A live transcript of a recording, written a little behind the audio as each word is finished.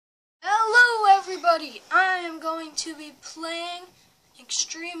everybody, I am going to be playing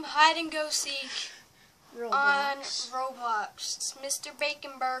Extreme Hide and Go Seek on Roblox. It's Mr.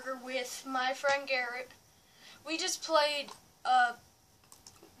 Bacon Burger with my friend Garrett. We just played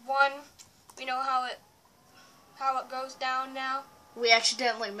one. We know how it goes down now. We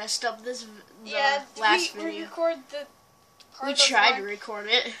accidentally messed up last video. We recorded the part We tried to record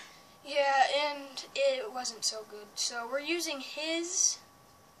it. Yeah, and it wasn't so good. So we're using his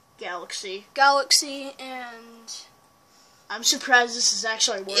Galaxy, and I'm surprised this is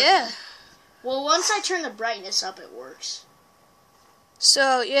actually working. Yeah. Well, once I turn the brightness up, it works.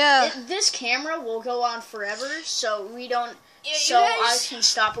 So yeah. This camera will go on forever, so we don't. Yeah, so I can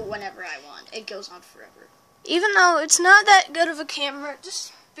stop it whenever I want. It goes on forever. Even though it's not that good of a camera,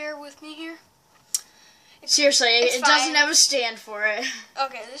 just bear with me here. Seriously, it doesn't have a stand for it.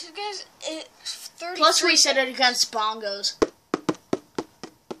 Okay, this is guys. It's 30. Plus, we set it against bongos.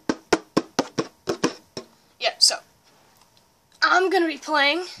 Yeah. So I'm gonna be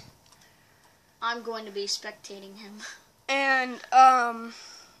playing. I'm going to be spectating him. And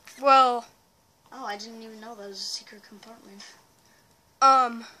well. Oh, I didn't even know that was a secret compartment.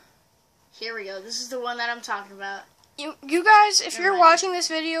 Here we go. This is the one that I'm talking about. You guys, if you're watching this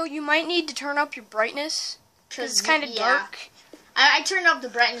video, you might need to turn up your brightness because it's kind of dark. I turned up the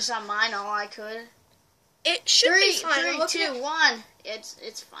brightness on mine all I could. It should be fine. 3, 2, 1.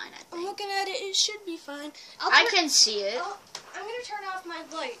 It's fine. I think. I'm looking at it. It should be fine. I can see it. I'm gonna turn off my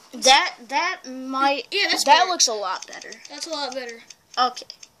light. That might. Yeah, that better. Looks a lot better. That's a lot better. Okay.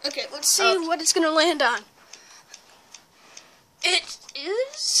 Okay, let's see what it's gonna land on. It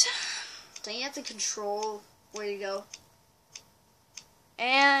is. Don't you have to control where you go?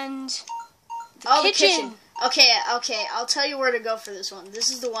 And the kitchen. Okay. I'll tell you where to go for this one. This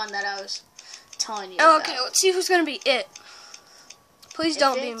is the one that I was telling you about. Okay, let's see who's gonna be it. Please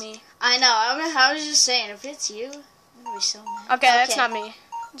don't be me. I know. I was just saying, if it's you, I'm gonna be so mad. Okay, that's not me.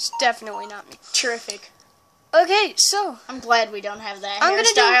 It's definitely not me. Terrific. Okay, so I'm glad we don't have that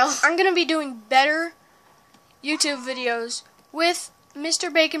hairstyle. I'm gonna be doing better YouTube videos with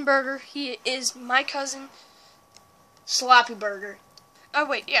Mr. Bacon Burger. He is my cousin. Sloppy Burger. Oh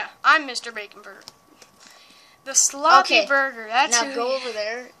wait, yeah, I'm Mr. Bacon Burger. The Sloppy Burger. That's now go over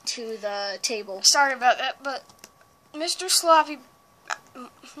there to the table. Sorry about that, but Mr. Sloppy. No,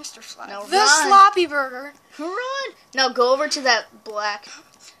 the Sloppy Burger. Run! No, go over to that black.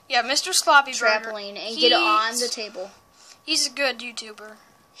 Yeah, Mr. Sloppy trampoline Burger. And get on the table. He's a good YouTuber.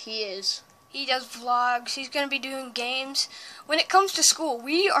 He is. He does vlogs. He's going to be doing games. When it comes to school,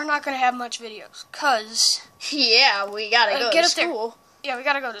 we are not going to have much videos. Because... Yeah, we got to go to school. Yeah, we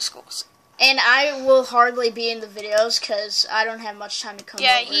got to go to school. And I will hardly be in the videos because I don't have much time to come over.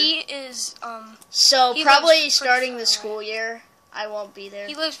 Yeah, he is... So probably starting the school year, I won't be there.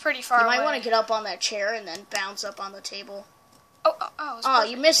 He lives pretty far away. You might want to get up on that chair and then bounce up on the table. Oh,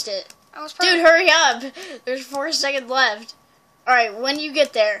 you missed it. Dude, hurry up. There's 4 seconds left. Alright, when you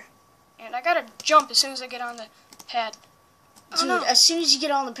get there. And I gotta jump as soon as I get on the pad. Dude, as soon as you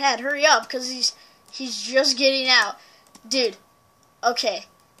get on the pad, hurry up, because he's just getting out. Dude, okay.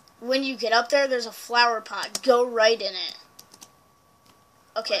 When you get up there, there's a flower pot. Go right in it.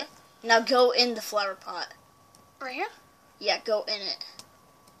 Okay, now go in the flower pot. Right here? Yeah, go in it.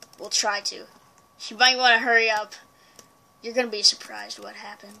 We'll try to. You might want to hurry up. You're going to be surprised what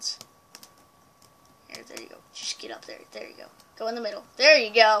happens. Here, there you go. Just get up there. There you go. Go in the middle. There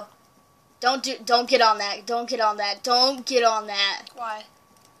you go. Don't get on that. Don't get on that. Don't get on that. Why?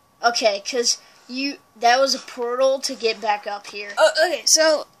 Okay, because that was a portal to get back up here. Okay,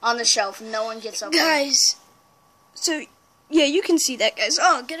 so on the shelf. No one gets up there. Guys, so yeah, you can see that, guys.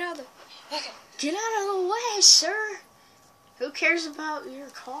 Oh, get out of the way. Okay. Get out of the way, sir. Who cares about your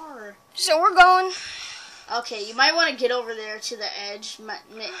car? So we're going. Okay, you might want to get over there to the edge,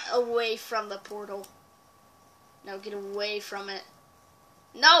 away from the portal. No, get away from it.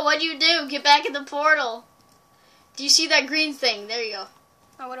 No, what do you do? Get back in the portal. Do you see that green thing? There you go.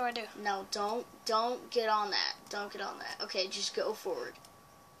 Oh, what do I do? No, don't get on that. Don't get on that. Okay, just go forward.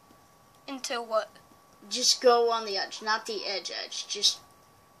 Until what? Just go on the edge, not the edge. Just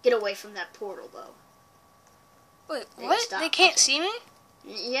get away from that portal, though. Wait, what? They can't see me?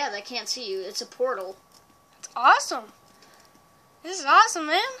 Yeah, they can't see you. It's a portal. Awesome. This is awesome,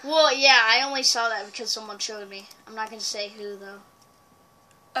 man. Well, yeah, I only saw that because someone showed me. I'm not going to say who, though.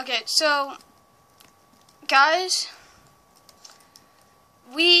 Okay, so, guys,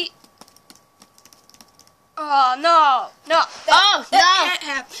 oh, no. That can't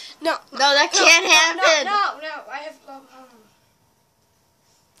happen. No, that can't happen. No, I have,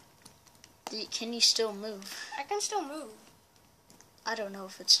 Can you still move? I can still move. I don't know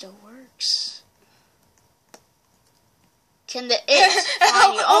if it still works. Can the it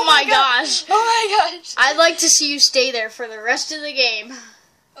find you? Oh my gosh. Oh my gosh. I'd like to see you stay there for the rest of the game.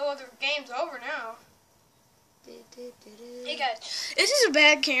 Oh, the game's over now. Hey guys, this is a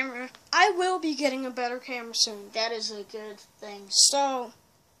bad camera. I will be getting a better camera soon. That is a good thing. So,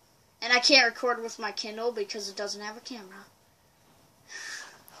 and I can't record with my Kindle because it doesn't have a camera.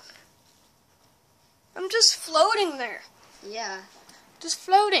 I'm just floating there. Yeah. Just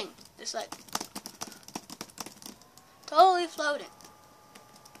floating. Just like totally floating.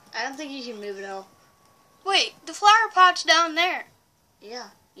 I don't think you can move it all. Wait, the flower pot's down there. Yeah,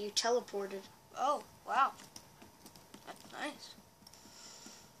 you teleported. Oh, wow. That's nice.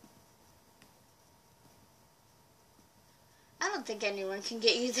 I don't think anyone can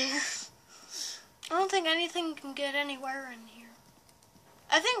get you there. I don't think anything can get anywhere in here.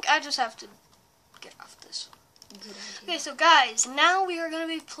 I think I just have to get off this. Good idea. Okay, so guys, now we are going to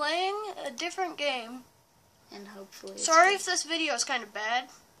be playing a different game. And hopefully Sorry if this video is kind of bad.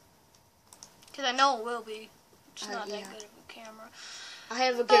 Because I know it will be. It's not that good of a camera. I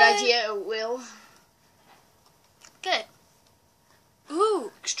have a good idea, it will. Good.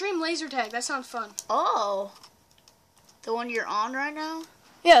 Ooh, extreme laser tag. That sounds fun. Oh. The one you're on right now?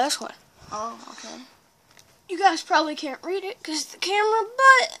 Yeah, this one. Oh, okay. You guys probably can't read it because the camera,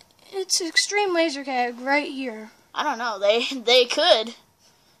 but it's extreme laser tag right here. I don't know. They could.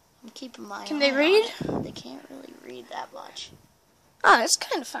 I'm keeping my Can eye they read? on it. They can't really read that much. Oh, it's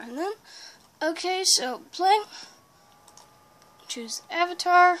kind of fun then. Okay, so play. Choose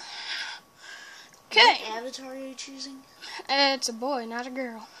avatar. Okay. What avatar are you choosing? It's a boy, not a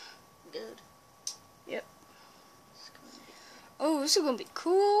girl. Good. Yep. Oh, this is gonna be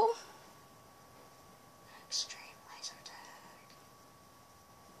cool. Extreme laser tag.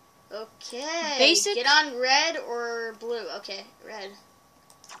 Okay. Basic. Get on red or blue. Okay, red.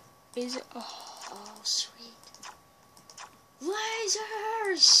 Basic. Oh, sweet.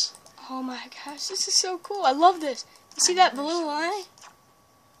 Lasers! Oh my gosh, this is so cool. I love this. You see that blue line?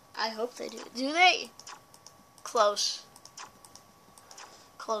 I hope they do. Do they? Close.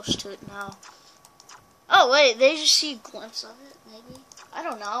 Close to it now. Oh, wait, they just see a glimpse of it, maybe? I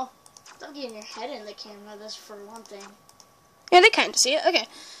don't know. Don't get your head in the camera, that's for one thing. Yeah, they kind of see it. Okay.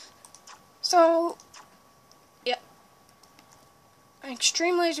 So, yeah.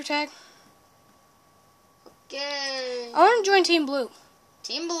 Extreme laser tag. Okay. I want to join Team Blue.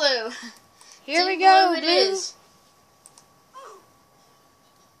 Team Blue. Here Team we go. Blue it is.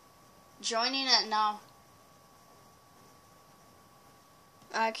 Joining it now.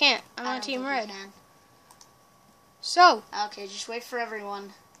 I can't. I'm I on don't Team think Red. you can. So. Okay, just wait for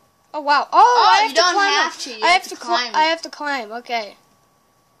everyone. Oh wow. Oh, I have you to don't climb have up. to. You I have have to to climb. I have to climb. Okay.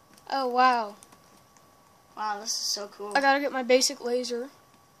 Oh wow. Wow, this is so cool. I gotta get my basic laser.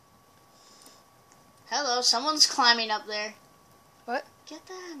 Hello, someone's climbing up there. What? Get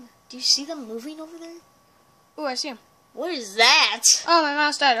them. Do you see them moving over there? Oh, I see him. What is that? Oh, my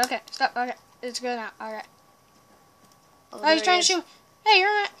mouse died. Okay, stop. Okay, it's good now. All right. Oh, he's trying to shoot me. Hey,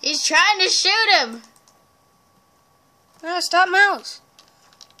 you're not. He's trying to shoot him. No, stop mouse.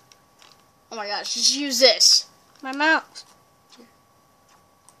 Oh my gosh, just use this. My mouse.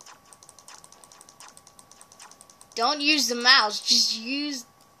 Don't use the mouse, just use...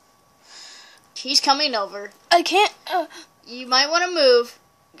 He's coming over. I can't. You might want to move.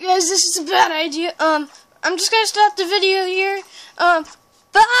 Guys, this is a bad idea. I'm just gonna stop the video here. Bye,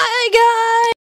 guys.